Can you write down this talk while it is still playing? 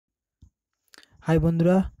High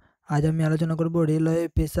বন্ধুরা, আজ আমি আলোচনা করব রেলওয়ে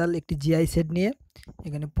স্পেশাল একটি জিআই সেট নিয়ে।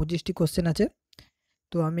 এখানে 25টি কোশ্চেন আছে।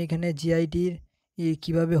 তো আমি এখানে জিআইটির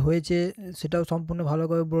কীভাবে হয়েছে সেটাও সম্পূর্ণ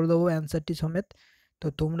ভালোভাবে বলে দেবো অ্যান্সারটি সমেত। তো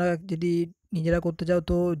তোমরা যদি নিজেরা করতে চাও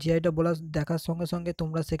তো জিআইটা বলার দেখার সঙ্গে সঙ্গে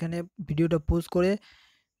তোমরা সেখানে ভিডিওটা পোস্ট করে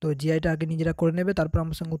তো জিআইটা আগে নিজেরা করে নেবে, তারপর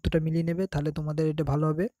আমার সঙ্গে উত্তরটা মিলিয়ে নেবে, তাহলে তোমাদের এটা ভালো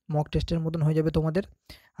হবে, মক টেস্টের মতন হয়ে যাবে তোমাদের।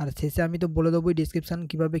 আর শেষে আমি তো বলে দেবোই ডিসক্রিপশান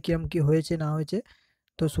কীভাবে কীরকম কী হয়েছে না হয়েছে।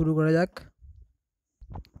 তো শুরু করা যাক।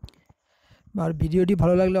 আর ভিডিওটি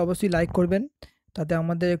ভালো লাগলে অবশ্যই লাইক করবেন, তাতে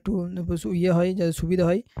আমাদের একটু হয়, যাতে সুবিধা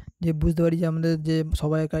হয়, যে বুঝতে পারি যে আমাদের যে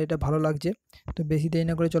সবাইকার এটা ভালো লাগছে। তো বেশি দেরি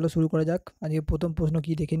না করে চলো শুরু করা যাক। আজকে প্রথম প্রশ্ন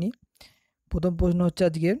কি দেখে নিই। প্রথম প্রশ্ন হচ্ছে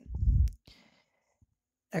আজকে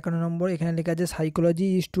 51 নম্বর। এখানে লেখা আছে psychology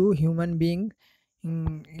is two human being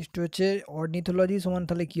is two হচ্ছে অর্নিথোলজি সমান,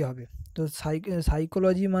 তাহলে কী হবে? তো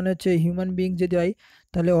সাইকোলজি মানে হচ্ছে হিউম্যান বিইং যদি হয়,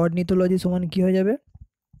 তাহলে অর্নিথোলজি সমান কী হয়ে যাবে?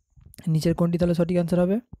 নিচের কোনটি তাহলে সঠিক অ্যান্সার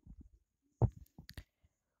হবে?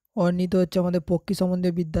 অর্নিত হচ্ছে আমাদের পক্ষী সম্বন্ধে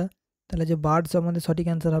বিদ্যা, তাহলে যে বার্ডস আমাদের সঠিক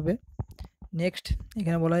অ্যান্সার হবে। নেক্সট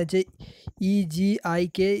এখানে বলা হয়েছে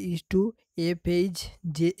ইজিআইকে ইজ টু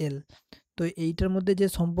এফএইচজেএল। তো এইটার মধ্যে যে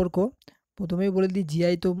সম্পর্ক, প্রথমেই বলে দিই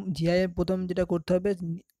জিআই, তো জিআই প্রথম যেটা করতে হবে,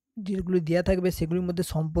 যেগুলি দেওয়া থাকবে সেগুলির মধ্যে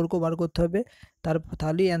সম্পর্ক বার করতে হবে,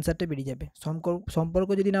 তাহলেই অ্যান্সারটা বেরিয়ে যাবে। সম্পর্ক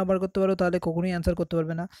যদি না বার করতে পারো তাহলে কখনোই অ্যান্সার করতে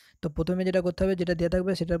পারবে না। তো প্রথমে যেটা করতে হবে, যেটা দেওয়া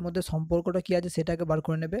থাকবে সেটার মধ্যে সম্পর্কটা কী আছে সেটাকে বার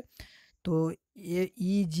করে নেবে। তো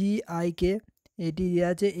ইজিআইকে এটি দেওয়া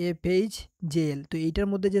আছে এফএইচজেএল, তো এইটার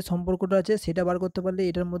মধ্যে যে সম্পর্কটা আছে সেটা বার করতে পারলে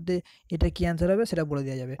এটার মধ্যে এটা কী অ্যান্সার হবে সেটা বলে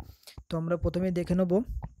দেওয়া যাবে। তো আমরা প্রথমে দেখে নেব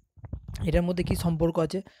এটার মধ্যে কী সম্পর্ক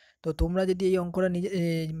আছে। তো তোমরা যদি এই অঙ্কটা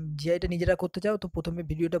জিআইটা নিজেরা করতে চাও তো প্রথমে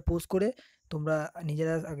ভিডিওটা পোস্ট করে তোমরা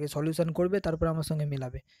নিজেরা আগে সলিউশন করবে, তারপর আমার সঙ্গে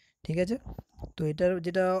মেলাবে, ঠিক আছে? তো এটার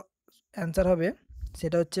যেটা অ্যান্সার হবে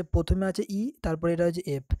সেটা হচ্ছে, প্রথমে আছে ই, তারপরে এটা হচ্ছে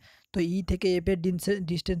এফ। তো ই থেকে এফের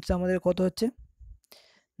ডিস্টেন্সটা আমাদের কত হচ্ছে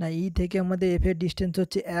না, ই থেকে আমাদের এফের ডিস্টেন্স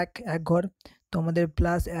হচ্ছে এক ঘর। তো আমাদের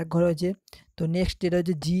প্লাস 1 ঘর হয়েছে। তো নেক্সট যেটা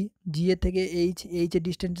হচ্ছে জি এর থেকে এইচের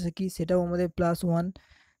ডিস্টেন্স কি, সেটাও আমাদের +1।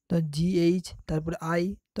 তো জিএইচ, তারপরে আই,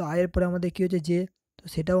 তো আয়ের পরে আমাদের কী হচ্ছে জে, তো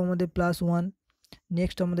সেটাও আমাদের +1।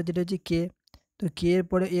 নেক্সট আমাদের যেটা হচ্ছে কে, তো কে এর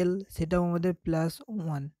পরে এল, সেটাও আমাদের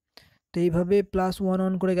 +1। তো এইভাবে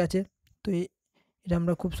 +1 করে গেছে। তো এটা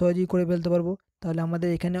আমরা খুব সহজেই করে ফেলতে পারবো। তাহলে আমাদের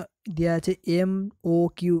এখানে দেওয়া আছে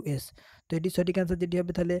MOQS। তো এটি সঠিক অ্যান্সার যেটি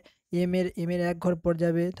হবে, তাহলে এম এর 1 ঘর পর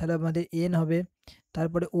যাবে, তাহলে আমাদের এন হবে।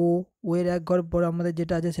 তারপরে ও এর 1 ঘর পর আমাদের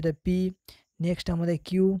যেটা আছে সেটা পি। নেক্সট আমাদের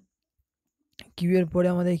কিউ এর পরে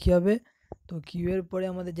আমাদের কী হবে? তো কিউ এর পরে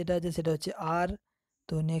আমাদের যেটা আছে সেটা হচ্ছে আর।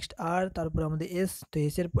 তো নেক্সট আর, তারপরে আমাদের এস। তো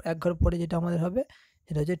এসের 1 ঘর পরে যেটা আমাদের হবে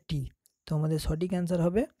সেটা হচ্ছে টি। তো আমাদের সঠিক অ্যান্সার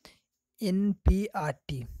হবে NPRT।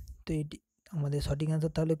 তো এটি আমাদের সঠিক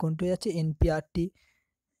অ্যান্সার তাহলে কোনটি হয়ে যাচ্ছে? NPRT,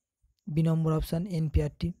 বি নম্বর অপশান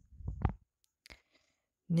NPRT।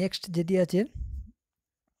 নেক্সট যেটি আছে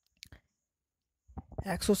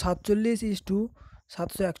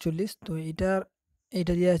 147:741। তো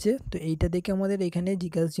এইটা দেওয়া আছে। তো এইটা দেখে আমাদের এখানে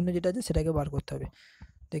জিজ্ঞাসা চিহ্ন যেটা আছে সেটাকে বার করতে হবে।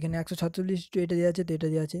 তো এখানে 147 এটা দেওয়া আছে, তো এটা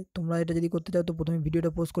দেওয়া আছে। তোমরা এটা যদি করতে চাও তো প্রথমে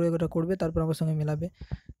ভিডিওটা পোস্ট করে এটা করবে, তারপর আমার সঙ্গে মেলাবে।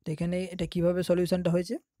 তো এখানে এটা কীভাবে সলিউশনটা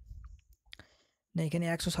হয়েছে না, এখানে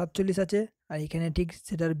 147 আছে, আর এখানে ঠিক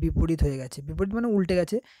সেটার বিপরীত হয়ে গেছে, বিপরীত মানে উল্টে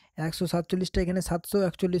গেছে। 147টা এখানে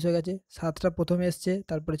 741 হয়ে গেছে। 7টা প্রথমে এসছে,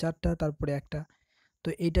 তারপরে 4টা, তারপরে 1টা। তো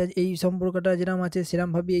এইটা এই সম্পর্কটা যেরকম আছে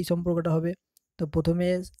সেরকমভাবেই এই সম্পর্কটা হবে। তো প্রথমে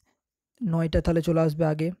 9টা তাহলে চলে আসবে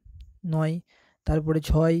আগে, 9, তারপরে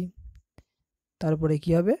 6, তারপরে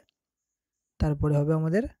কী হবে? তারপরে হবে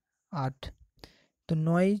আমাদের 8। তো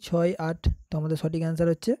 9, 6, 8। তো আমাদের সঠিক অ্যান্সার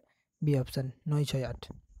হচ্ছে বি অপশান, 9, 6, 8।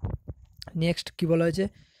 নেক্সট কী বলা হয়েছে?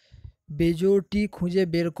 বেজোড়টি খুঁজে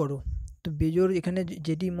বের করো। তো বেজোড় এখানে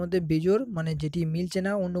যেটির মধ্যে বেজোড় মানে যেটি মিলছে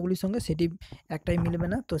না অন্যগুলির সঙ্গে, সেটি একটাই মিলবে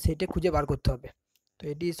না, তো সেটা খুঁজে বার করতে হবে। তো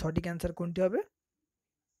এটি সঠিক অ্যান্সার কোনটি হবে?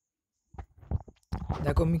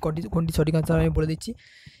 দেখো আমি কোনটি সঠিক অ্যান্সার আমি বলে দিচ্ছি।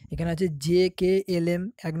 এখানে আছে JKLM,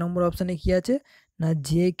 1 নম্বর অপশানে কী আছে না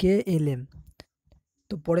JKLM।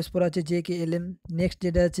 তো পরস্পর আছে JKLM। নেক্সট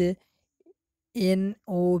যেটা আছে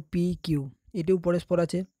NOPQ, এটিও পরস্পর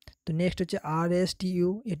আছে। তো নেক্সট হচ্ছে RSTU,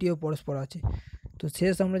 এটিও পরস্পর আছে। তো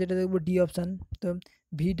শেষ আমরা যেটা দেখবো ডি অপশান। তো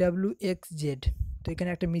VWXZ, তো এখানে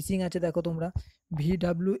একটা মিসিং আছে, দেখো তোমরা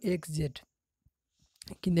VWXZ,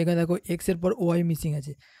 কিন্তু এখানে দেখো এক্সের পর ওয়াই মিসিং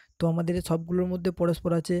আছে। তো আমাদের সবগুলোর মধ্যে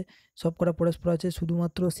পরস্পর আছে, সব কটা পরস্পর আছে,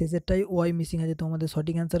 শুধুমাত্র শেষেরটাই ওয়াই মিসিং আছে। তো আমাদের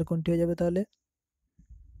সঠিক অ্যান্সার কোনটি হয়ে যাবে তাহলে?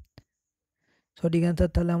 সঠিক অ্যান্সার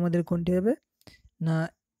তাহলে আমাদের কোনটি হবে না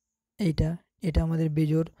এইটা, এটা আমাদের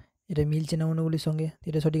বেজোড়, এটা মিলছে না অন্যগুলির সঙ্গে,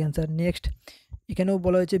 এটা সঠিক অ্যান্সার। নেক্সট এখানেও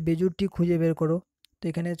বলা হয়েছে বেজোড়টি খুঁজে বের করো। তো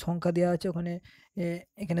এখানে সংখ্যা দেওয়া আছে,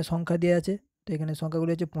 এখানে সংখ্যা দেওয়া আছে। তো এখানে সংখ্যাগুলি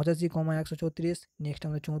হচ্ছে 85,136। নেক্সট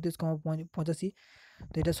আমাদের 34,85।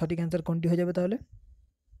 তো এটা সঠিক অ্যান্সার কোনটি হয়ে যাবে তাহলে?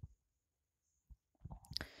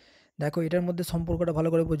 দেখো এটার মধ্যে সম্পর্কটা ভালো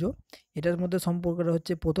করে বোঝো। এটার মধ্যে সম্পর্কটা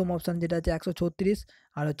হচ্ছে প্রথম অপশান যেটা আছে 136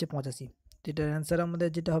 আর হচ্ছে 85। তো এটার অ্যান্সার আমাদের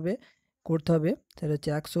যেটা হবে করতে হবে সেটা হচ্ছে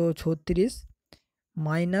 136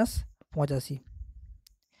 মাইনাস 85।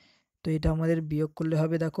 তো এটা আমাদের বিয়োগ করলে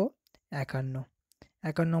হবে দেখো 51।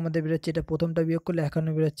 51 আমাদের বেরোচ্ছে, এটা প্রথমটা বিয়োগ করলে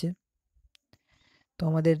 51 বেরোচ্ছে। তো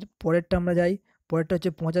আমাদের পরেরটা আমরা যাই, পরেরটা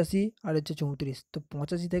হচ্ছে 85 আর হচ্ছে 34। তো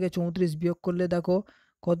 85 থেকে 34 বিয়োগ করলে দেখো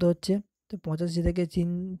কত হচ্ছে। তো 85 থেকে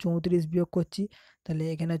 34 বিয়োগ করছি, তাহলে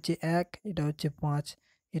এখানে হচ্ছে 1, এটা হচ্ছে 5,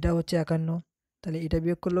 এটা হচ্ছে 51। তাহলে এটা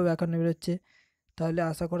বিয়োগ করলেও 51 বেরোচ্ছে। তাহলে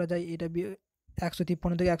আশা করা যায় এটা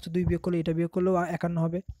 153 থেকে 102 বিয়োগ করলে এটা বিয়োগ করলেও 51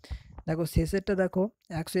 হবে। দেখো শেষেরটা দেখো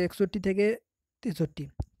 161 থেকে 63।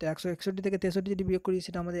 তো 161 থেকে 63 যদি বিয়োগ করি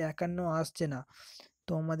সেটা আমাদের 51 আসছে না।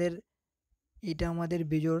 তো আমাদের এটা আমাদের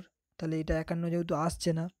বিজোড়, তাহলে এটা 51 যেহেতু আসছে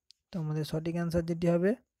না, তো আমাদের সঠিক অ্যান্সার যেটি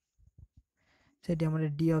হবে সেটি আমাদের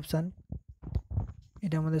ডি অপশান,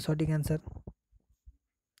 এটা আমাদের সঠিক অ্যান্সার।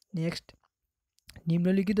 নেক্সট,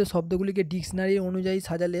 নিম্নলিখিত শব্দগুলিকে ডিকশনারি অনুযায়ী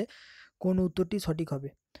সাজালে কোন উত্তরটি সঠিক হবে?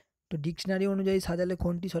 তো ডিকশনারি অনুযায়ী সাজালে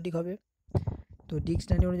কোনটি সঠিক হবে? তো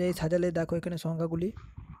ডিকশনারি অনুযায়ী সাজালে দেখো এখানে সংখ্যাগুলি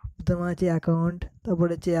প্রথমে আছে অ্যাকাউন্ট, তারপর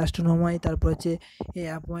হচ্ছে অ্যাস্ট্রোনমাই, তারপর হচ্ছে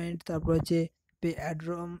অ্যাপয়েন্ট, তারপর হচ্ছে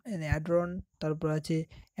অ্যাড্রন, তারপর আছে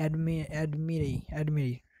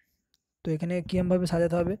অ্যাডমিরি। তো এখানে কীরকমভাবে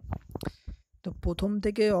সাজাতে হবে? তো প্রথম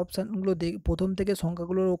থেকে অপশানগুলো প্রথম থেকে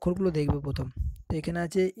সংখ্যাগুলোর অক্ষরগুলো দেখবে প্রথম। তো এখানে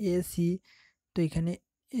আছে এসি, তো এখানে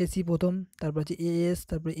এসি প্রথম, তারপর আছে এএস,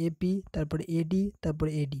 তারপরে এপি, তারপরে এডি,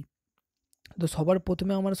 তারপরে এডি। তো সবার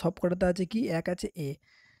প্রথমে আমার সব কটাতে আছে কি 1 আছে এ।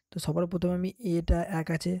 তো সবার প্রথমে আমি এটা 1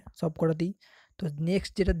 আছে সব কটাতেই। তো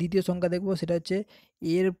নেক্সট যেটা দ্বিতীয় সংখ্যা দেখবো সেটা হচ্ছে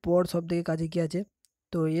এর পর সব থেকে কাছে কি আছে?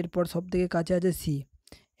 তো এরপর সব থেকে কাছে আছে সি,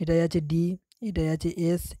 এটাই আছে ডি, এটাই আছে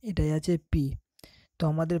এস, এটাই আছে পি। তো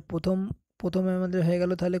আমাদের প্রথমে আমাদের হয়ে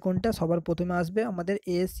গেল তাহলে কোনটা সবার প্রথমে আসবে আমাদের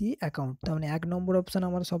এসি অ্যাকাউন্ট, তার মানে 1 নম্বর অপশান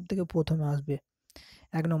আমার সব থেকে প্রথমে আসবে,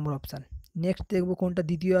 1 নম্বর অপশান। নেক্সট দেখবো কোনটা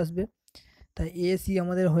দ্বিতীয় আসবে, তাই এসি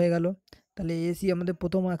আমাদের হয়ে গেল, তাহলে এসি আমাদের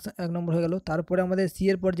প্রথম 1 নম্বর হয়ে গেল। তারপরে আমাদের সি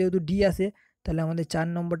এর পর যেহেতু ডি আসে, তাহলে আমাদের 4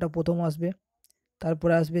 নম্বরটা প্রথম আসবে,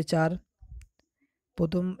 তারপরে আসবে 4,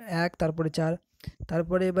 প্রথম 1 তারপরে 4।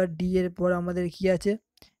 তারপরে এবার ডি এর পর আমাদের কি আছে,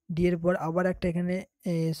 ডি এর পর আবার একটা এখানে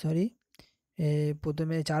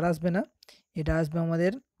প্রথমে 4 আসবে না, এটা আসবে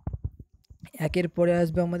আমাদের 1 পরে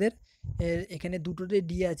আসবে আমাদের এখানে দুটোতে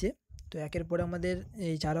ডি আছে, তো 1 পরে আমাদের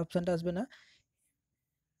এই 4 অপশানটা আসবে না,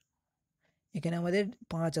 এখানে আমাদের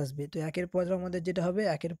 5 আসবে। তো 1 পর আমাদের যেটা হবে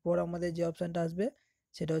 1 পর আমাদের যে অপশানটা আসবে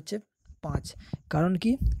সেটা হচ্ছে 5। কারণ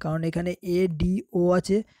কি? কারণ এখানে এ ডি ও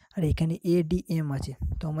আছে আর এখানে এ ডি এম আছে।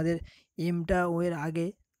 তো আমাদের এমটা ও এর আগে,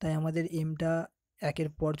 তাই আমাদের এমটা 1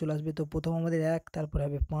 পর চলে আসবে। তো প্রথম আমাদের 1, তারপরে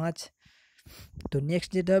হবে 5। তো নেক্সট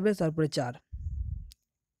যেটা হবে তারপরে 4,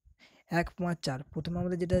 1, 5, 4। প্রথমে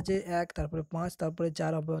আমাদের যেটা আছে 1, তারপরে 5, তারপরে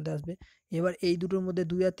 4 আমাদের আসবে। এবার এই দুটোর মধ্যে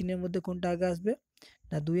 2 আর 3 এর মধ্যে কোনটা আগে আসবে?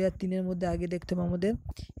 না 2 আর 3 এর মধ্যে আগে দেখতে হবে আমাদের,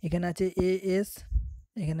 এখানে আছে এএস,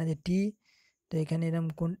 এখানে আছে টি, তো এখানে এরকম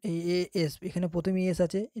কোন এএস, এখানে প্রথমে এস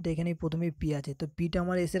আছে, এটা এখানে প্রথমে পি আছে, তো পিটা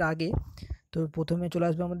আমার এস এর আগে, তো প্রথমে চলে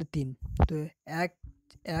আসবে আমাদের 3। তো 1,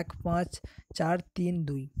 1, 5, 4, 3,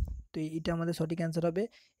 2। তো এটা আমাদের সঠিক অ্যান্সার হবে।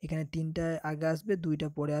 এখানে 3টা আগে আসবে, 2টা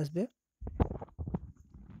পরে আসবে,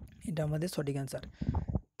 এটা আমাদের সঠিক অ্যান্সার।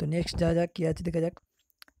 তো নেক্সট যা যাক কী আছে দেখা যাক।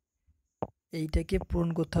 এইটাকে পূরণ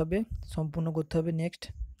করতে হবে, সম্পূর্ণ করতে হবে। নেক্সট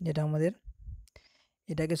যেটা আমাদের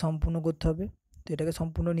এটাকে সম্পূর্ণ করতে হবে, তো এটাকে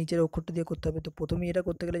সম্পূর্ণ নিচের অক্ষরটা দিয়ে করতে হবে। তো প্রথমেই এটা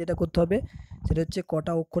করতে গেলে যেটা করতে হবে সেটা হচ্ছে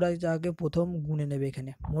কটা অক্ষর আছে আগে প্রথম গুনে নেবে,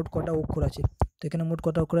 এখানে মোট কটা অক্ষর আছে। তো এখানে মোট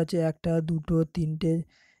কটা অক্ষর আছে 1টা 2টো 3টে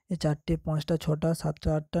 4টে 5টা 6টা 7টা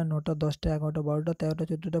 8টা 9টা 10টা 11টা 12টা 13টা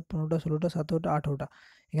 14টা 15টা 16টা 17টা 18টা,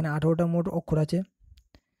 এখানে 18টা মোট অক্ষর আছে।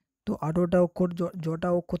 তো 18টা অক্ষর যটা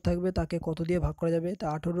অক্ষর থাকবে তাকে কত দিয়ে ভাগ করা যাবে? তা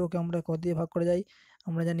 18কে আমরা কত দিয়ে ভাগ করা যায়?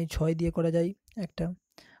 আমরা জানি 6 দিয়ে করা যায় একটা,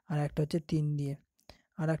 আর একটা হচ্ছে 3 দিয়ে,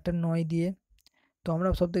 আর একটা 9 দিয়ে। তো আমরা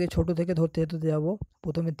সব থেকে ছোটো থেকে ধরতে ধরতে যাবো,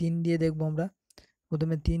 প্রথমে 3 দিয়ে দেখবো আমরা,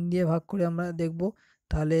 প্রথমে 3 দিয়ে ভাগ করে আমরা দেখবো,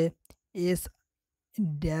 তাহলে এস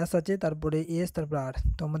ড্যাশ আছে, তারপরে এস, তারপরে আর।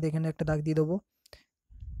 তো আমাদের এখানে একটা দাগ দিয়ে দেবো,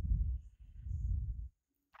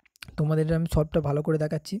 তোমাদের আমি সবটা ভালো করে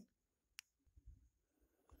দেখাচ্ছি,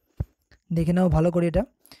 দেখে নাও ভালো করে। এটা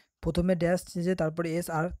প্রথমে ড্যাশ যে তারপরে এস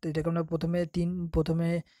আর, তো এটাকে আমরা প্রথমে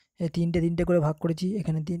 3টে করে ভাগ করেছি,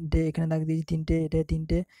 এখানে 3টে, এখানে দাগ দিয়েছি 3টে, এটা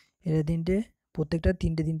 3টে, এটা 3টে, প্রত্যেকটা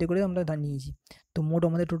 3টে করে আমরা নিয়েছি। তো মোট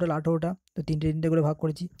আমাদের টোটাল 18টা, তো 3টে করে ভাগ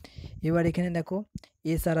করেছি। এবার এখানে দেখো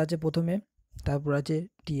এস আর আছে প্রথমে, তারপর আছে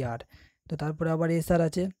টি আর, তো তারপরে আবার এস আর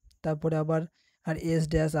আছে, তারপরে আবার আর এস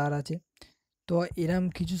ড্যাশ আর আছে। তো এরম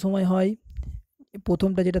কিছু সময় হয়,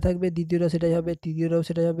 প্রথমটা যেটা থাকবে দ্বিতীয়টা সেটাই হবে, তৃতীয়টাও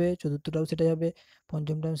সেটাই হবে, চতুর্থটাও সেটাই হবে,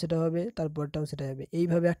 পঞ্চমটাও সেটা হবে, তারপরটাও সেটাই হবে।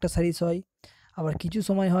 এইভাবে একটা সারিস হয়। আবার কিছু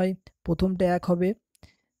সময় হয় প্রথমটা এক হবে,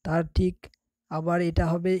 তার ঠিক আবার এটা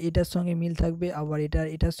হবে, এটার সঙ্গে মিল থাকবে, আবার এটা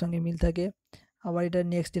এটার সঙ্গে মিল থাকে, আবার এটা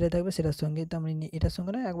নেক্সট যেটা থাকবে সেটার সঙ্গে, তার মানে এটার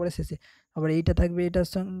সঙ্গে না একবারে শেষে, আবার এইটা থাকবে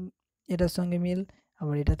এটার সঙ্গে মিল,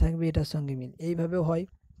 আবার এটা থাকবে এটার সঙ্গে মিল, এইভাবেও হয়।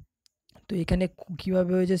 তো এখানে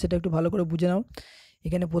কীভাবে হয়েছে সেটা একটু ভালো করে বুঝে নাও।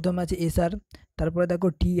 এখানে প্রথমে আছে এসআর, তারপরে দেখো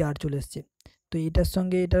টি আর চলে এসছে, তো এটার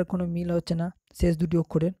সঙ্গে এটার কোনো মিল হচ্ছে না শেষ দুটি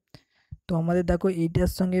অক্ষরের। তো আমাদের দেখো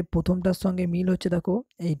এইটার সঙ্গে প্রথমটার সঙ্গে মিল হচ্ছে, দেখো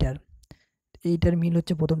এইটার এইটার মিল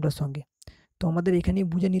হচ্ছে প্রথমটার সঙ্গে। তো আমাদের এখানেই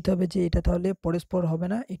বুঝে নিতে হবে যে এটা তাহলে পরস্পর হবে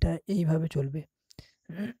না, এটা এইভাবে চলবে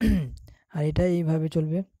আর এটা এইভাবে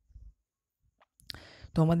চলবে।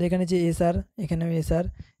 তো আমাদের এখানে যে এসআর, এখানেও এসআর,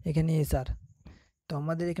 এখানে এসআর। তো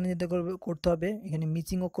আমাদের এখানে যেটা করতে হবে, এখানে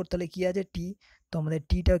মিসিং অক্ষর তাহলে কী আছে, টি। তো আমাদের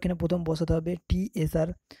টিটা এখানে প্রথম বসাতে হবে, টি এস আর।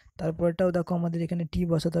 তারপরটাও দেখো আমাদের এখানে টি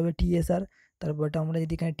বসাতে হবে, টি এস আর। তারপরটা আমরা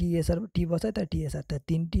যদি এখানে টি এস আর টি বসাই, তার টি এস আর, তার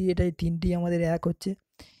তিনটি, এটাই তিনটি আমাদের এক হচ্ছে।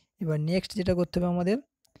 এবার নেক্সট যেটা করতে হবে আমাদের,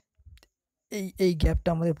 এই গ্যাপটা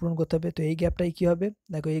আমাদের পূরণ করতে হবে। তো এই গ্যাপটাই কী হবে,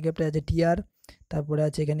 দেখো এই গ্যাপটা আছে টি আর, তারপরে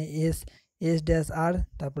আছে এখানে এস, এস ড্যাশ আর,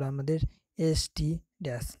 তারপরে আমাদের এস টি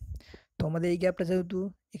ড্যাশ। তো আমাদের এই গ্যাপটা যেহেতু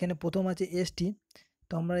এখানে প্রথম আছে এস টি,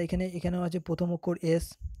 তো আমরা এখানেও আছে প্রথম অক্ষর এস,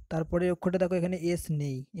 তারপরে অক্ষরটা দেখো এখানে এস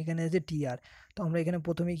নেই, এখানে আছে টি আর। তো আমরা এখানে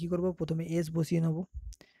প্রথমেই কী করব, প্রথমে এস বসিয়ে নেব।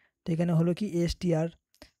 তো এখানে হলো কি এস টি আর।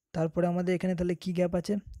 তারপরে আমাদের এখানে তাহলে কী গ্যাপ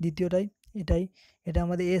আছে, দ্বিতীয়টাই এটাই, এটা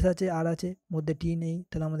আমাদের এস আছে আর আছে, মধ্যে টি নেই,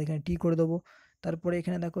 তাহলে আমাদের এখানে টি করে দেবো। তারপরে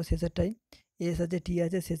এখানে দেখো শেষেরটাই এস আছে টি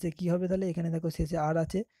আছে, শেষে কী হবে, তাহলে এখানে দেখো শেষে আর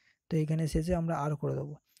আছে, তো এখানে শেষে আমরা আর করে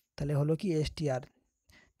দেবো, তাহলে হলো কি এস টি আর।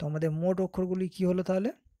 তো আমাদের মোট অক্ষরগুলি কী হলো তাহলে,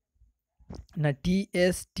 না টি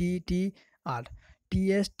এস টি টি আর, টি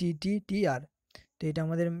এস টি টি টি আর। তো এটা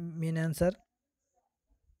আমাদের মেন অ্যান্সার,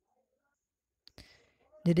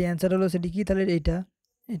 যেটি অ্যান্সার হলো সেটি কি, তাহলে এইটা,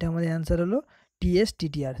 এটা আমাদের অ্যান্সার হলো টি এস টি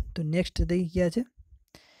টি আর। তো নেক্সট দেখি কী আছে,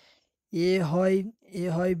 এ হয় এ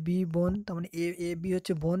হয় বি বোন, তার মানে এ এ বি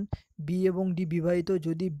হচ্ছে বোন, বি এবং ডি বিবাহিত,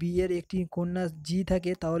 যদি বি এর একটি কন্যা জি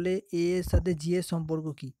থাকে তাহলে এ এর সাথে জি এর সম্পর্ক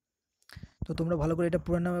কী। তো তোমরা ভালো করে এটা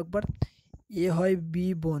পড়ে নাও একবার। এ হয় বি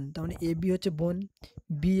বোন, তার মানে এ বি হচ্ছে বোন,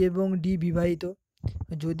 বি এবং ডি বিবাহিত,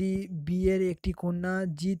 যদি বি এর একটি কন্যা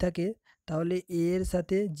জি থাকে তাহলে এ এর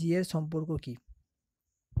সাথে জি এর সম্পর্ক কী।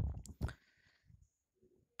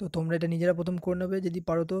 তো তোমরা এটা নিজেরা প্রথম করে নেবে, যদি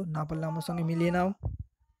পারো, তো না পারলে আমার সঙ্গে মিলিয়ে নাও।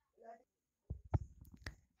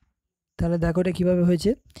 তাহলে দেখো এটা কীভাবে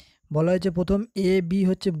হয়েছে, বলা হয়েছে প্রথম এ বি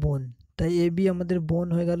হচ্ছে বোন, তাই এ বি আমাদের বোন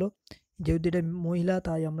হয়ে গেল, যেহেতু এটা মহিলা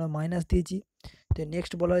তাই আমরা মাইনাস দিয়েছি। তো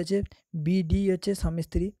নেক্সট বলা হয়েছে বি ডি হচ্ছে স্বামী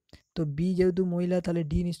স্ত্রী, তো বি যেহেতু মহিলা তাহলে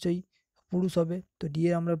ডি নিশ্চয়ই পুরুষ হবে, তো ডি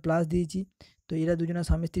এর আমরা প্লাস দিয়েছি। তো এরা দুজনে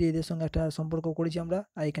স্বামী স্ত্রী, এদের সঙ্গে একটা সম্পর্ক করেছি আমরা,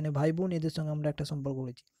 আর এখানে ভাই বোন, এদের সঙ্গে আমরা একটা সম্পর্ক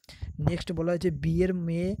করেছি। নেক্সট বলা হয়েছে বি এর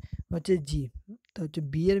মেয়ে হচ্ছে জি, তো হচ্ছে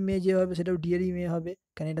বি এর মেয়ে যে হবে সেটাও ডি এরই মেয়ে হবে,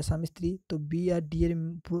 কারণ এটা স্বামী স্ত্রী। তো বি আর ডি এর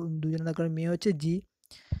দুজনে করে মেয়ে হচ্ছে জি।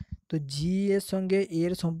 তো জি এর সঙ্গে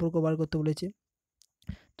এর সম্পর্ক বার করতে বলেছে।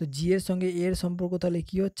 তো জি এর সঙ্গে এর সম্পর্ক তাহলে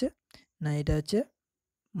কি হচ্ছে, না এটা হচ্ছে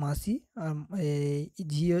মাসি, আর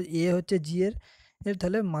জি এ হচ্ছে জি এর এর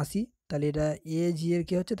তাহলে মাসি, তাহলে এটা এ জি এর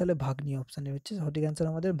কি হচ্ছে, তাহলে ভাগ্নি, অপশানে হচ্ছে সঠিক অ্যান্সার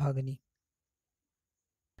আমাদের ভাগ্নি।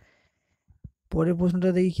 পরের প্রশ্নটা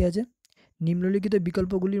দেখি কি আছে, নিম্নলিখিত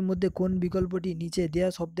বিকল্পগুলির মধ্যে কোন বিকল্পটি নিচে দেয়া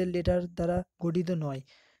শব্দের লেটার দ্বারা গঠিত নয়।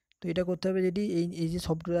 তো এটা করতে হবে, যেটি এই যে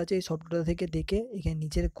শব্দটা আছে এই শব্দটা থেকে দেখে এখানে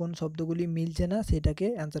নিচের কোন শব্দগুলি মিলছে না সেটাকে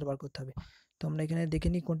অ্যান্সার বার করতে হবে। তো আমরা এখানে দেখে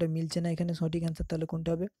নিই কোনটা মিলছে না, এখানে সঠিক অ্যান্সার তাহলে কোনটা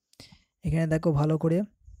হবে। এখানে দেখো ভালো করে,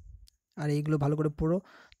 আর এইগুলো ভালো করে পড়ো।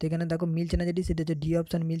 তো এখানে দেখো মিলছে না যেটি, সেটা হচ্ছে ডি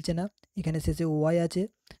অপশান মিলছে না, এখানে শেষে ওয়াই আছে,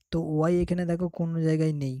 তো ওয়াই এখানে দেখো কোনো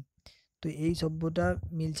জায়গায় নেই, তো এই শব্দটা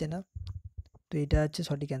মিলছে না, তো এটা হচ্ছে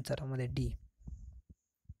সঠিক অ্যান্সার আমাদের ডি।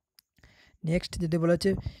 নেক্সট যদি বলা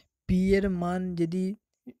হচ্ছে পি এর মান যদি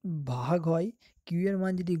ভাগ হয়, কিউ এর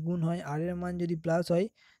মান যদি গুণ হয়, আর এর মান যদি প্লাস হয়,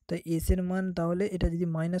 তো এস এর মান তাহলে এটা যদি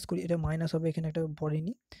মাইনাস করি, এটা মাইনাস হবে, এখানে একটা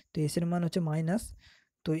পড়িনি, তো এস এর মান হচ্ছে মাইনাস,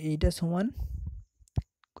 তো এইটা সমান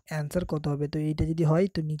অ্যান্সার কত হবে, তো এইটা যদি হয়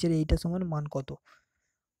তো নিচের এইটা সমান মান কত।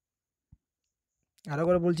 আরও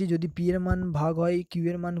করে বলছি, যদি পি এর মান ভাগ হয়, কিউ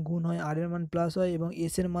এর মান গুণ হয়, আর এর মান প্লাস হয় এবং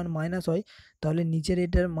এস এর মান মাইনাস হয়, তাহলে নিচের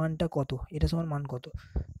এটার মানটা কত, এটা সমান মান কত।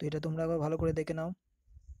 তো এটা তোমরা একবার ভালো করে দেখে নাও।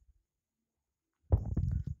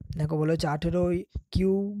 দেখো বলা হচ্ছে 18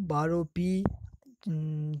 কিউ, 12 পি,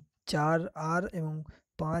 4 আর এবং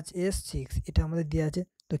 5 এস 6, এটা আমাদের দেওয়া আছে।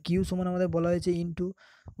 তো কিউ সমান আমাদের বলা হয়েছে ইন্টু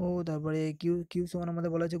ও তারপরে কিউ কিউ সমান আমাদের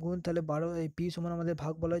বলা হয়েছে গুণ, তাহলে 12 এই পি সমান আমাদের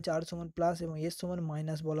ভাগ বলা হয়েছে, আর সমান প্লাস এবং এস সমান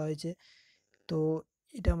মাইনাস বলা হয়েছে। তো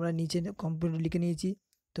এটা আমরা নিচে কমপ্লিট লিখে নিয়েছি।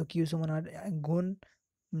 তো কিউ সমান আর গুণ,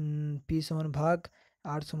 পি সমান ভাগ,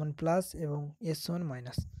 আর সমান প্লাস এবং এস সমান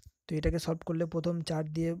মাইনাস। তো এটাকে সলভ করলে প্রথম 4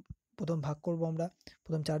 দিয়ে প্রথম ভাগ করব আমরা।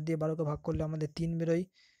 প্রথম 4 দিয়ে 12কে ভাগ করলে আমাদের 3 বেরোয়।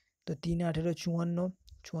 তো 3 18 54,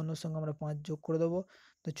 54 সঙ্গে আমরা 5 যোগ করে দেবো।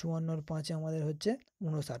 তো 54 আর 5-এ আমাদের হচ্ছে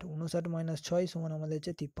 59, 59 মাইনাস 6 সমান আমাদের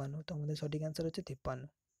হচ্ছে 53। তো আমাদের সঠিক অ্যান্সার হচ্ছে 53।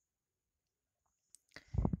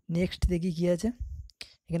 নেক্সট দেখি কি আছে।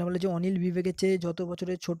 এখানে বলে যে অনিল বিবেকের চেয়ে যত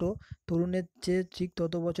বছরের ছোট, তরুণের চেয়ে ঠিক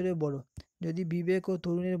তত বছরের বড়। যদি বিবেক ও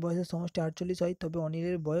তরুণের বয়সের সমষ্টি 48 হয়, তবে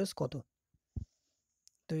অনিলের বয়স কত?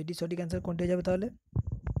 তো এটি সঠিক অ্যান্সার কোনটি হয়ে যাবে তাহলে?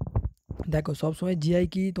 দেখো সবসময় জিআই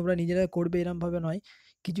কি তোমরা নিজেরা করবে এরমভাবে নয়,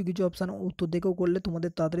 কিছু কিছু অপশান উত্তর দেখেও করলে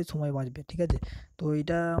তোমাদের তাড়াতাড়ি সময় বাঁচবে, ঠিক আছে? তো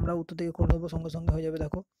এটা আমরা উত্তর থেকে করে দেবো, সঙ্গে সঙ্গে হয়ে যাবে।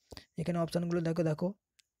 দেখো এখানে অপশানগুলো দেখো, দেখো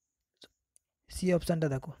সি অপশানটা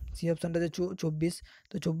দেখো, সি অপশানটাতে 24।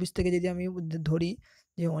 তো 24 থেকে যদি আমি ধরি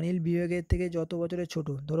যে অনিল বিবেকের থেকে যত বছরের ছোট,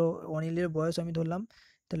 ধরো অনিলের বয়স আমি ধরলাম,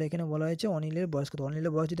 তাহলে এখানে বলা হয়েছে অনিলের বয়স কত।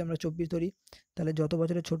 অনিলের বয়স যদি আমরা 24 ধরি, তাহলে যত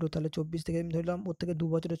বছরের ছোট, তাহলে 24 থেকে আমি ধরলাম ওর থেকে 2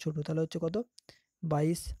 বছরের ছোট, তাহলে হচ্ছে কত?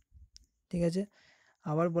 22, ঠিক আছে?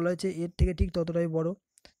 আবার বলা হয়েছে এর থেকে ঠিক ততটাই বড়,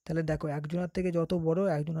 তাহলে দেখো একজনের থেকে যত বড়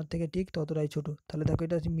একজনের থেকে ঠিক ততটাই ছোট, তাহলে দেখো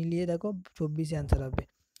এটা মিলিয়ে দেখো 24 অ্যান্সার হবে।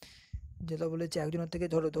 যেটা বলেছে একজনের থেকে,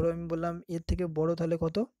 ধরো ধরো আমি বললাম এর থেকে বড়, তাহলে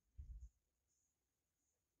কত?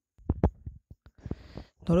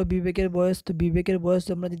 ধরো বিবেকের বয়স, তো বিবেকের বয়স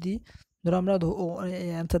আমরা যদি ধরো আমরা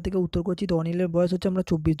অ্যান্সার থেকে উত্তর করছি, তো অনিলের বয়স হচ্ছে আমরা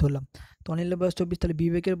 24 ধরলাম। তো অনিলের বয়স 24, তাহলে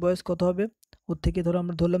বিবেকের বয়স কত হবে? ওর থেকে ধরো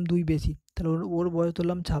আমরা ধরলাম 2 বেশি, তাহলে ওর ওর বয়স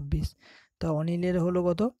ধরলাম 26। তা অনিলের হলো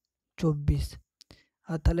কত? 24।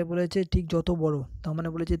 আর তাহলে বলেছে ঠিক যত বড়, তার মানে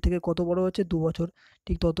বলেছে এর থেকে কত বড় হচ্ছে? 2 বছর,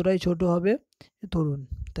 ঠিক ততটাই ছোট হবে তরুণ।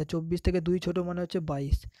 তাই 24 থেকে 2 ছোট মানে হচ্ছে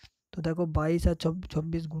 22। তো দেখো 22 আর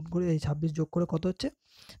 26 গুণ করে, এই 26 যোগ করে কত হচ্ছে?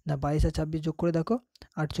 না 22 আর 26 যোগ করে দেখো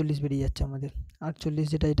 48 বেরিয়ে যাচ্ছে আমাদের। 48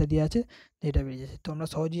 যেটা এটা দিয়ে আছে, এটা বেরিয়ে যাচ্ছে। তো আমরা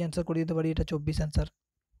সহজেই অ্যান্সার করে দিতে পারি, এটা 24 অ্যান্সার।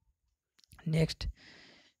 নেক্সট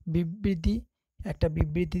বিবৃতি, একটা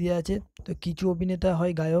বিবৃতি দেওয়া আছে। তো কিছু অভিনেতা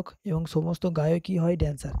হয় গায়ক এবং সমস্ত গায়কই হয়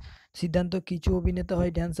ড্যান্সার। সিদ্ধান্ত কিছু অভিনেতা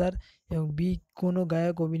হয় ড্যান্সার এবং বি কোনো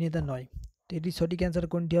গায়ক অভিনেতা নয়। তো এটির সঠিক অ্যান্সার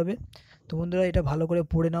কোনটি হবে? তো বন্ধুরা এটা ভালো করে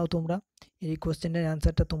পড়ে নাও তোমরা। এই কোশ্চেনের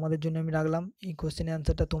অ্যান্সারটা তোমাদের জন্য আমি রাখলাম। এই কোশ্চেনের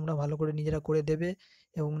অ্যান্সারটা তোমরা ভালো করে নিজেরা করে দেবে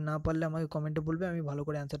এবং না পারলে আমাকে কমেন্টে বলবে, আমি ভালো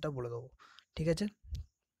করে অ্যান্সারটা বলে দেবো, ঠিক আছে?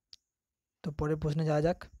 তো পরের প্রশ্নে যাওয়া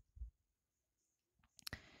যাক।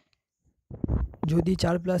 যদি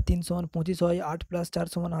 4 + 3 = 25 হয়, 8 + 4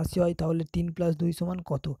 = 80 হয়, তাহলে 3 + 2 =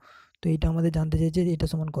 কত? তো এটা আমাদের জানতে চাইছে যে এটা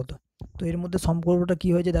সমান কত। তো এর মধ্যে সম্পর্কটা কী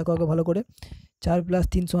হয়েছে দেখো আগে ভালো করে। 4 +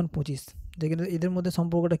 3 = 25, দেখে এদের মধ্যে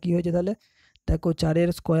সম্পর্কটা কী হয়েছে তাহলে? দেখো 4-এর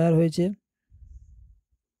স্কোয়ার হয়েছে,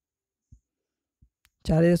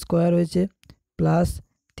 4-এর স্কোয়ার হয়েছে প্লাস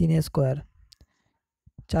 3-এর স্কোয়ার।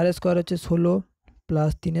 4-এর স্কোয়ার হচ্ছে 16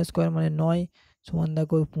 প্লাস 3-এর স্কোয়ার মানে 9 সমান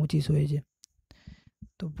দেখো 25 হয়েছে।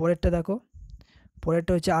 তো পরেরটা দেখো,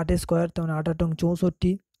 পরেরটা হচ্ছে 8-এর স্কোয়ার, তার মানে 8 8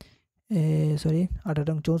 64, সরি 8 8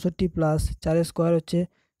 64 প্লাস 4-এর স্কোয়ার হচ্ছে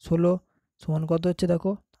 16 সমান কত হচ্ছে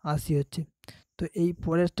দেখো 80 হচ্ছে। তো এই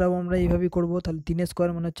পরেরটাও আমরা এইভাবেই করবো। তাহলে 3-এর স্কোয়ার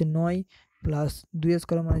মানে হচ্ছে 9 প্লাস 2-এর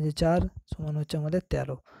স্কোয়ার মানে হচ্ছে 4 সমান হচ্ছে আমাদের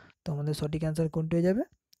 13। তো আমাদের সঠিক অ্যান্সার কোনটি হয়ে যাবে?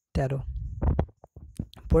 13।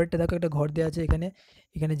 পরেরটা দেখো একটা ঘর দেওয়া আছে, এখানে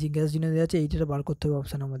এখানে জিজ্ঞাসা চিহ্ন দেওয়া আছে, এইটা বার করতে হবে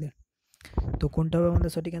অপশান আমাদের। তো কোনটা হবে আমাদের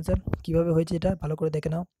সঠিক অ্যান্সার? কীভাবে হয়েছে এটা ভালো করে দেখে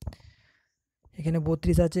নাও। এখানে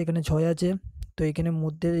 32 আছে, এখানে 6 আছে, তো এখানে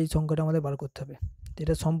মধ্যে এই সংখ্যাটা আমাদের বার করতে হবে। তো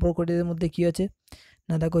এটা সম্পর্কটির মধ্যে কী আছে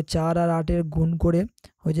না দেখো 4 আর 8-এর গুণ করে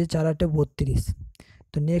হয়েছে 4 8 32।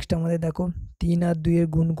 তো নেক্সট আমাদের দেখো 3 আর 2-এর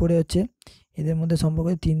গুণ করে হচ্ছে এদের মধ্যে সম্পর্ক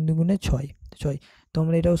 3 2 6 6। তো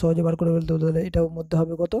আমরা এটাও সহজে বার করে ফেলতে হলে এটার মধ্যে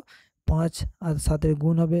হবে কত? 5 আর 7-এর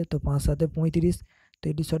গুণ হবে, তো 5 7 35। তো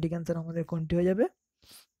এটি সঠিক অ্যান্সার আমাদের কোনটি হয়ে যাবে?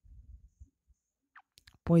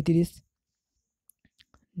 35।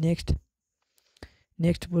 নেক্সট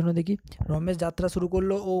নেক্সট প্রশ্ন দেখি। রমেশ যাত্রা শুরু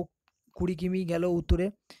করলো ও 20 কিমি গেল উত্তরে।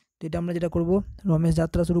 তো এটা আমরা যেটা করব, রমেশ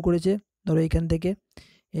যাত্রা শুরু করেছে, ধরো এখান থেকে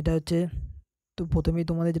এটা হচ্ছে। তো প্রথমেই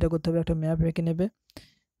তোমাদের যেটা করতে হবে, একটা ম্যাপ এঁকে নেবে,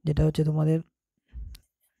 যেটা হচ্ছে তোমাদের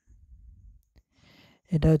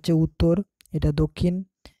এটা হচ্ছে উত্তর, এটা দক্ষিণ,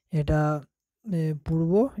 এটা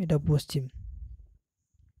পূর্ব, এটা পশ্চিম।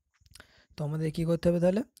 তো আমাদের কী করতে হবে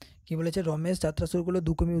তাহলে? কী বলেছে? রমেশ যাত্রা শুরু করলো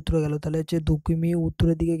 2 কিমি উত্তরে গেল, তাহলে হচ্ছে 2 কিমি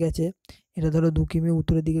উত্তরের দিকে গেছে। এটা ধরো 2 কিমি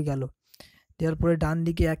উত্তরের দিকে গেল, দেওয়ার পরে ডান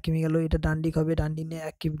দিকে 1 কিমি গেল, এটা ডান দিক হবে, ডান দিকে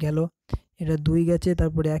 1 কিমি গেল, এটা 2 গেছে,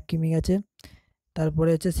 তারপরে 1 কিমি গেছে। তারপরে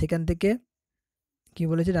হচ্ছে সেখান থেকে কী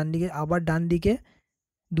বলেছে ডান দিকে, আবার ডান দিকে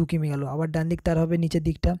 2 কিমি গেল। আবার ডান দিক তার হবে নিচের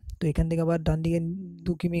দিকটা, তো এখান থেকে আবার ডান দিকে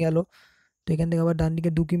 2 কিমি গেল। তো এখান থেকে আবার ডান দিকে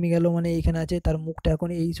 2 কিমি গেল, মানে এখানে আছে তার মুখটা এখন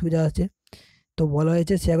এই সোজা আছে। তো বলা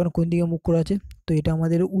হয়েছে সে এখন কোন দিকে মুখ করে আছে, তো এটা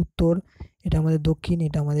আমাদের উত্তর, এটা আমাদের দক্ষিণ,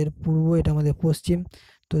 এটা আমাদের পূর্ব, এটা আমাদের পশ্চিম।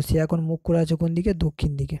 তো সে এখন মুখ করে আছে কোন দিকে,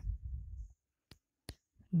 দক্ষিণ দিকে,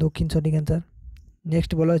 দক্ষিণ সঠিক অ্যান্সার।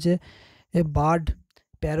 নেক্সট বলা হচ্ছে এ বার্ড,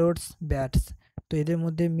 প্যারটস, ব্যাটস। তো এদের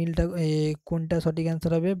মধ্যে মিলটা কোনটা সঠিক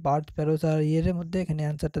অ্যান্সার হবে, বার্ড, প্যারটস আর ইয়ের মধ্যে। এখানে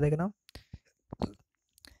অ্যান্সারটা দেখে নাও।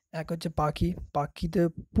 এক হচ্ছে পাখি, পাখিতে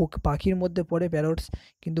পাখির মধ্যে পড়ে প্যারটস,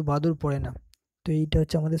 কিন্তু বাদুড় পড়ে না। তো এইটা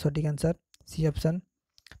হচ্ছে আমাদের সঠিক অ্যান্সার, সি অপশান।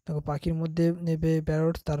 দেখো পাখির মধ্যে নেবে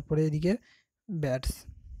প্যারটস, তারপরে এদিকে ব্যাটস।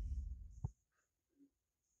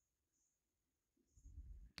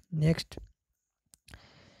 নেক্সট,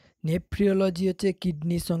 নেফ্রিওলজি হচ্ছে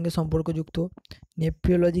কিডনির সঙ্গে সম্পর্কযুক্ত।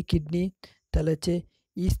 নেফ্রিওলজি কিডনি, তাহলে হচ্ছে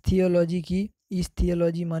ইস্থিওলজি কি,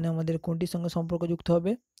 ইস্থিওলজি মানে আমাদের কোনটির সঙ্গে সম্পর্কযুক্ত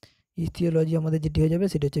হবে, ইস্থিওলজি আমাদের যেটি হয়ে যাবে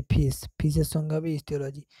সেটা হচ্ছে ফিশ, ফিশের সঙ্গে হবে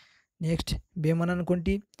ইস্থিওলজি। নেক্সট, বেমানান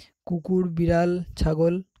কোনটি, কুকুর, বিড়াল,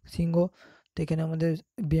 ছাগল, সিংহ। তো এখানে আমাদের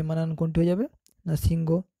বেমানান কোনটি হয়ে যাবে, না সিংহ।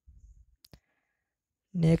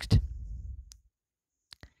 নেক্সট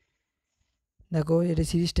দেখো এটা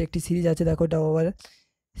সিরিজটা, একটি সিরিজ আছে দেখো, এটা আবার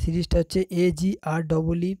সিরিজটা হচ্ছে AGR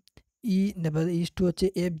EE ইস টু হচ্ছে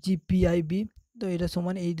FGPIB। তো এটা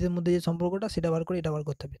সমান এইদের মধ্যে যে সম্পর্কটা সেটা বার করে এটা বার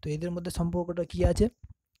করতে হবে। তো এদের মধ্যে সম্পর্কটা কি আছে,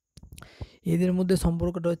 এদের মধ্যে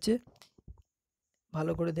সম্পর্কটা হচ্ছে,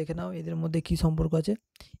 ভালো করে দেখে নাও এদের মধ্যে কি সম্পর্ক আছে।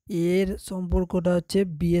 এর সম্পর্কটা হচ্ছে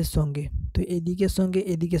বি এর সঙ্গে, তো এদিকের সঙ্গে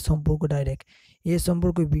এদিকের সম্পর্ক ডাইরেক্ট, এর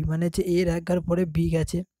সম্পর্ক বি, মানে হচ্ছে এর এক ঘর পরে বি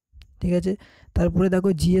গেছে, ঠিক আছে। তারপরে দেখো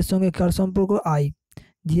জি এর সঙ্গে কার সম্পর্ক, আই,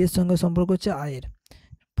 জি এর সঙ্গে সম্পর্ক হচ্ছে আয়ের,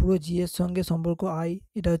 পুরো জি এর সঙ্গে সম্পর্ক আই,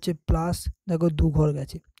 এটা হচ্ছে প্লাস, দেখো 2 ঘর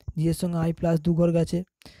গেছে, জি এর সঙ্গে আই প্লাস 2 ঘর গেছে।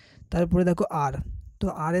 তারপরে দেখো আর, তো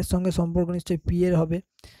আর এর সঙ্গে সম্পর্ক নিশ্চয়ই পি এর হবে,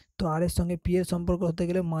 তো আর এর সঙ্গে পি এর সম্পর্ক হতে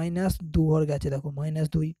গেলে -2 ঘর গেছে, দেখো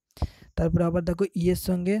 -2। তারপরে আবার দেখো ই এর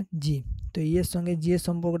সঙ্গে জি, তো ই এর সঙ্গে জি এর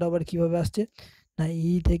সম্পর্কটা আবার কীভাবে আসছে, না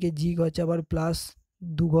ই থেকে জি হচ্ছে আবার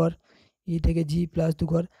 +2 ঘর, ই থেকে জি +2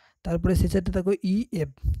 ঘর। তারপরে শেষেরটা দেখো ই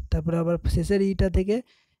এফ, তারপরে আবার শেষের ইটা থেকে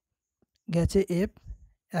গেছে এফ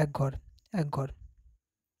 1 ঘর, 1 ঘর।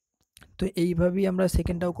 তো এইভাবেই আমরা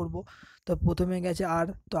সেকেন্ডটাও করব। তো প্রথমে গেছে আর,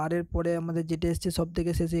 তো আর এর পরে আমাদের যেটা এসছে সব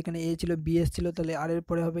থেকে শেষে, এখানে এ ছিল বি এস ছিল, তাহলে আর এর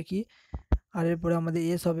পরে হবে কি, আর এর পরে আমাদের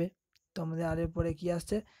এস হবে। তো আমাদের আর এর পরে কি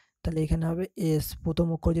আসছে, তাহলে এখানে হবে এস, প্রথম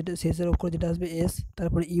অক্ষর যেটা, শেষের অক্ষর যেটা আসবে এস,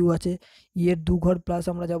 তারপরে ইউ আছে, ই এর 2 ঘর প্লাস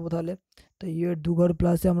আমরা যাব তাহলে। তো ইউ এর 2 ঘর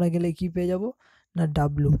প্লাসে আমরা গেলে কি পেয়ে যাব, না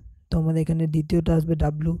ডাব্লু। তো আমাদের এখানে দ্বিতীয়টা আসবে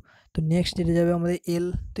ডাব্লু। তো নেক্সট যেটা যাবে আমাদের এল,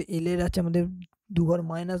 তো এল এর আছে আমাদের 2 ঘর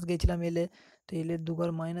মাইনাস গেছিলাম এলে, তো এল এর 2 ঘর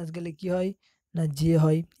মাইনাস গেলে কি হয়, না জে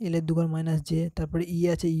হয়, এল এর 2 ঘর মাইনাস জে। তারপরে ই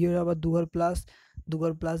আছে, ই এর আবার 2 ঘর প্লাস, 2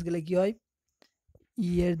 ঘর প্লাস গেলে কি হয়,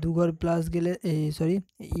 ই এর 2 ঘর প্লাস গেলে সরি,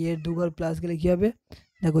 ই এর 2 ঘর প্লাস গেলে কি হবে,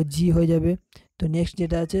 দেখো জি হয়ে যাবে। তো নেক্সট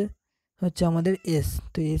যেটা আছে হচ্ছে আমাদের এস,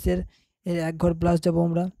 তো এস এর 1 ঘর প্লাস যাবো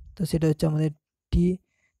আমরা, তো সেটা হচ্ছে আমাদের টি।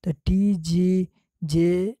 তো টি জি জে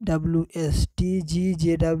ডাব্লিউ এস, টি জি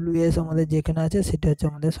জে ডাব্লিউ এস আমাদের যেখানে আছে সেটা হচ্ছে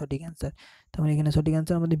আমাদের সঠিক অ্যান্সার। তার মানে এখানে সঠিক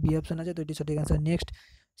অ্যান্সার আমাদের বি অপশান আছে, তো এটি সঠিক অ্যান্সার। নেক্সট,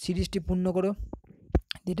 সিরিজটি পূর্ণ করো,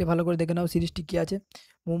 এটা ভালো করে দেখে নাও সিরিজটি কী আছে।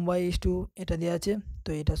 মুম্বাই ইস টু এটা দেওয়া আছে, তো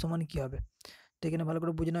এটা সমান কী হবে, তো এখানে ভালো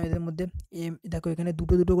করে বুঝে নাও। এদের মধ্যে এম, দেখো এখানে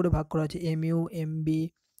দুটো দুটো করে ভাগ করা আছে, M U, M B,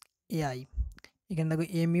 AI. এখানে দেখো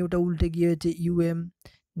এম ইউটা উল্টে গিয়ে হচ্ছে ইউএম,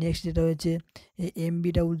 নেক্সট যেটা হয়েছে এম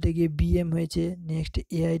বিটা উল্টে গিয়ে বিএম হয়েছে, নেক্সট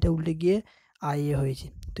এআইটা উল্টে গিয়ে আইএ হয়েছে।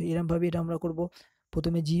 তো এরমভাবে এটা আমরা করব।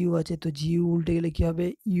 প্রথমে জিইউ আছে, তো জিইউ উল্টে গেলে কী হবে,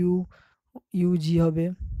 ইউজি হবে,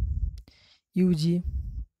 ইউজি।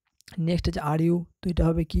 নেক্সট আছে আর ইউ, তো এটা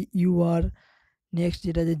হবে কি ইউআর। নেক্সট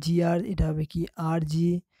যেটা আছে জিআর, এটা হবে কি আর জি।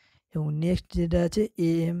 এবং নেক্সট যেটা আছে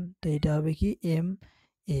এম, তো এটা হবে কি এম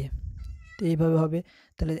এ। তো এইভাবে হবে।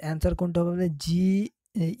 তাহলে অ্যান্সার কোনটা হবে, আমাদের জি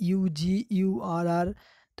ইউজি ইউআরআর,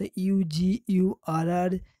 তো ইউজি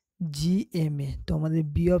ইউআরআর জিএমএ। তো আমাদের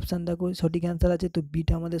বি অপশান দেখো সঠিক অ্যান্সার আছে, তো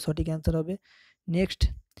বিটা আমাদের সঠিক অ্যান্সার হবে। নেক্সট,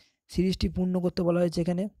 সিরিজটি পূর্ণ করতে বলা হয়েছে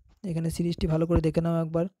এখানে, এখানে সিরিজটি ভালো করে দেখে নাও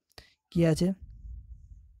একবার কি আছে,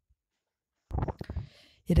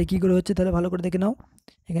 এটা কী করে হচ্ছে তাহলে ভালো করে দেখে নাও।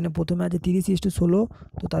 এখানে প্রথমে আছে 30:16,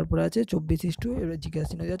 তো তারপরে আছে 24, এবার জিজ্ঞাসা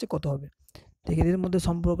চিহ্ন আছে কত হবে। দেখে এদের মধ্যে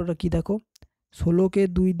সম্পর্কটা কি দেখো, 16কে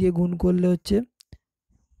 2 দিয়ে গুণ করলে হচ্ছে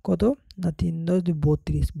কত, না 3 × 10 =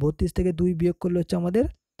 32, 32 থেকে 2 বিয়োগ করলে হচ্ছে আমাদের,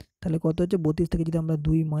 তাহলে কত হচ্ছে, 32 থেকে যদি আমরা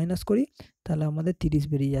 2 মাইনাস করি তাহলে আমাদের 30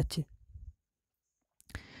 বেরিয়ে যাচ্ছে।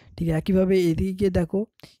 ঠিক একইভাবে এদিকে দেখো,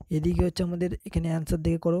 এদিকে হচ্ছে আমাদের এখানে অ্যান্সার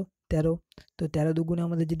দেখে করো 13, তো 13 দুগুণে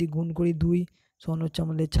আমাদের যদি গুণ করি 2 সমান হচ্ছে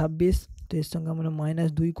আমাদের 26, তো এর সঙ্গে আমরা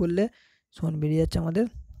 -2 করলে সমান বেরিয়ে যাচ্ছে আমাদের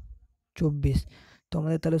 24। তো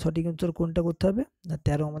আমাদের তাহলে সঠিক অ্যান্সার কোনটা করতে হবে না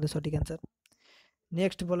 13 আমাদের সঠিক অ্যান্সার।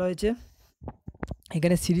 নেক্সট বলা হয়েছে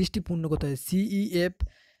এখানে সিরিজটি পূর্ণ করতে হবে CEF,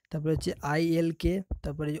 তারপরে হচ্ছে ILK,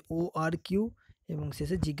 তারপরে ORQ এবং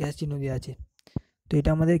শেষে জিজ্ঞাসা চিহ্ন দেওয়া আছে। তো এটা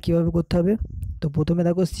আমাদের কিভাবে করতে হবে, তো প্রথমে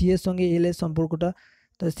দেখো সি এর সঙ্গে এল এর সম্পর্কটা।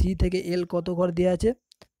 তো সি থেকে এল কত ঘর দেওয়া আছে,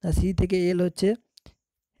 সি থেকে এল হচ্ছে,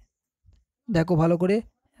 দেখো ভালো করে,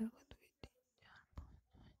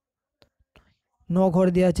 9 ঘর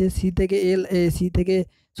দেওয়া আছে। সি থেকে এল, সি থেকে,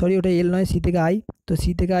 সরি ওটা এল নয়, সি থেকে আই। তো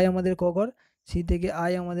সি থেকে আই আমাদের ক ঘর, সি থেকে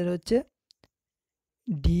আই আমাদের হচ্ছে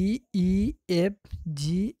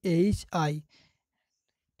DEFGHI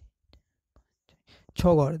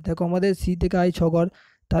 6 ঘর। দেখো আমাদের সি থেকে আই 6 ঘর।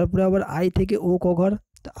 তারপরে আবার আই থেকে ও ক ঘর,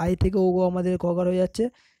 তো আই থেকে ও আমাদের ক ঘর হয়ে যাচ্ছে,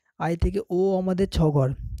 আই থেকে ও আমাদের 6 ঘর।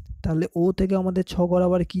 তাহলে ও থেকে আমাদের 6 ঘর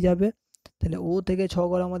আবার কি যাবে, তাহলে ও থেকে 6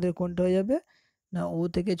 ঘর আমাদের কোনটা হয়ে যাবে না, ও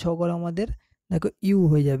থেকে 6 ঘর আমাদের দেখো ইউ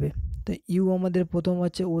হয়ে যাবে। তো ইউ আমাদের প্রথম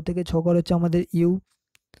হচ্ছে, ও থেকে 6 ঘর হচ্ছে আমাদের ইউ।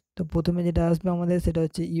 তো প্রথমে যেটা আসবে আমাদের সেটা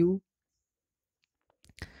হচ্ছে ইউ।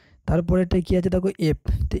 তারপরেরটা কি আছে দেখো এফ।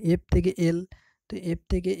 তো এফ থেকে এল, তো এফ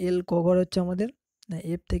থেকে এল ক ঘর হচ্ছে আমাদের না,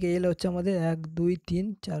 এফ থেকে এল হচ্ছে আমাদের 1 2 3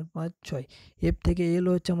 4 5 6। এফ থেকে এল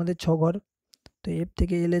হচ্ছে আমাদের 6 ঘর। তো এফ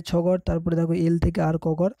থেকে এল এর 6 ঘর। তারপরে দেখো এল থেকে আর ক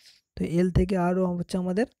ঘর, তো এল থেকে আরও হচ্ছে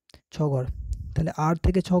আমাদের 6 ঘর। তাহলে আর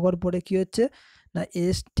থেকে 6 ঘর পরে কি হচ্ছে না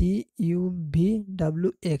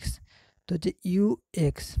STUVWX, তো হচ্ছে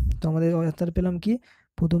UX। তো আমাদের অ্যান্সার পেলাম কি,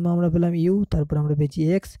 প্রথমে আমরা পেলাম ইউ, তারপর আমরা পেয়েছি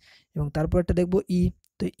এক্স, এবং তারপরটা দেখবো ই।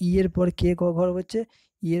 তো ই এর পর কে ক ঘর হচ্ছে,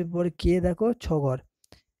 ই এর পর কে দেখো 6 ঘর,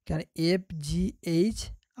 কারণ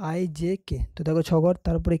FGHIJK, তো দেখো 6 ঘর।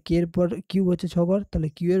 তারপরে কে এর পর কিউ হচ্ছে 6 ঘর, তাহলে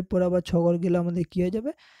কিউ এর পর আবার 6 ঘর গেলে আমাদের কি হয়ে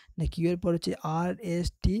যাবে না, কিউ এর পর হচ্ছে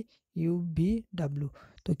RSTUVW।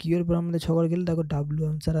 তো কিউ এর পর আমাদের 6 ঘর গেলে দেখো ডাব্লু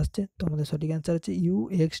অ্যান্সার আসছে। তো আমাদের সঠিক অ্যান্সার হচ্ছে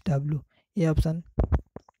UXW, এই অপশান।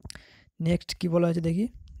 নেক্সট কি বলা হয়েছে দেখি,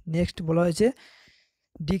 নেক্সট বলা হয়েছে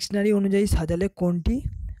ডিকশনারি অনুযায়ী সাজালে কোনটি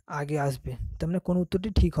আগে আসবে, তার মানে কোন উত্তরটি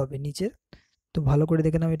ঠিক হবে নিচের। তো ভালো করে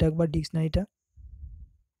দেখে নাও এটা একবার ডিকশনারিটা।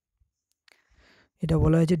 এটা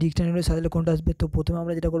বলা হয়েছে ডিকশনারি সাজালে কোনটা আসবে। তো প্রথমে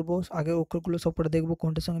আমরা যেটা করবো, আগে অক্ষরগুলো সবকটা দেখবো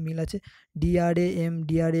কোনটার সঙ্গে মিল আছে। DRAM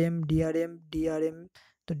DRM DRM DRM,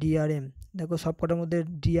 তো DRM দেখো সবকটার মধ্যে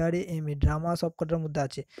DRAM এ ড্রামা সবকটার মধ্যে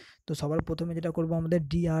আছে। তো সবার প্রথমে যেটা করবো আমাদের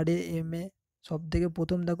DRAM এ সব থেকে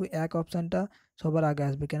প্রথম দেখো এক অপশানটা সবার আগে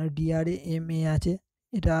আসবে, কেন DRAM এ আছে,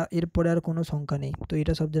 এটা এরপরে আর কোনো সংখ্যা নেই, তো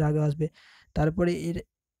এটা সবচেয়ে আগে আসবে। তারপরে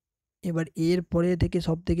এবার এর পরে থেকে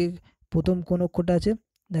সব থেকে প্রথম কোন অক্ষরটা আছে,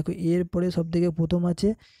 দেখো এর পরে সব থেকে প্রথম আছে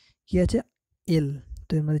কি আছে, এল।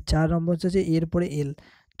 তো এর মধ্যে 4 নম্বর আছে এর পরে এল।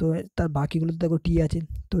 তো তার বাকিগুলোতে দেখো টি আছে,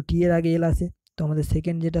 তো টি এর আগে এল আসে। তো আমাদের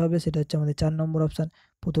সেকেন্ড যেটা হবে সেটা হচ্ছে আমাদের 4 নম্বর অপশান,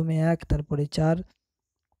 প্রথমে 1 তারপরে 4,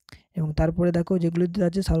 এবং তারপরে দেখো যেগুলোতে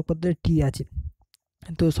আছে সব পদ্ধতিতে টি আছে।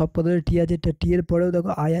 তো সব পদ্ধতিতে টি আছে, টি এর পরেও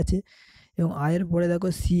দেখো আই আছে, এবং আয়ের পরে দেখো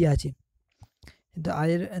সি আছে। কিন্তু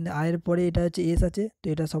আয়ের পরে এটা হচ্ছে এস আছে, তো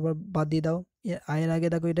এটা সবার বাদ দিয়ে দাও। আয়ের আগে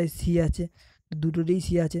দেখো এটা সি আছে, দুটোতেই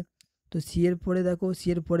সি আছে। তো সি এর পরে দেখো, সি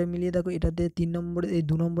এর পরে মিলিয়ে দেখো এটাতে 3 নম্বরে, এই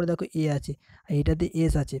 2 নম্বরে দেখো এ আছে, আর এটাতে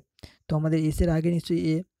এস আছে। তো আমাদের এস এর আগে নিশ্চয়ই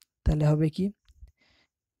এ, তাহলে হবে কি,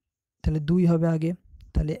 তাহলে 2 হবে আগে।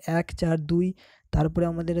 তাহলে 1 4 2, তারপরে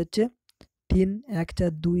আমাদের হচ্ছে 3, 1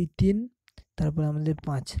 4 2 3, তারপরে আমাদের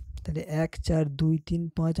 5। তাহলে 1 4 2 3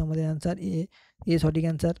 5 আমাদের অ্যান্সার এ সঠিক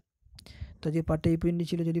অ্যান্সার। তো যে পার্টটা এই পর্যন্ত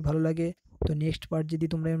ছিল, যদি ভালো লাগে তো নেক্সট পার্ট যদি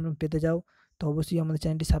তোমরা এরকম পেতে যাও তো অবশ্যই আমাদের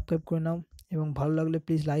চ্যানেলটি সাবস্ক্রাইব করে নাও, এবং ভালো লাগলে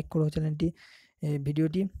প্লিজ লাইক করো চ্যানেলটি,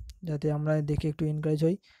 ভিডিওটি, যাতে আমরা দেখে একটু এনকারেজ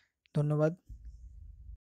হই। ধন্যবাদ।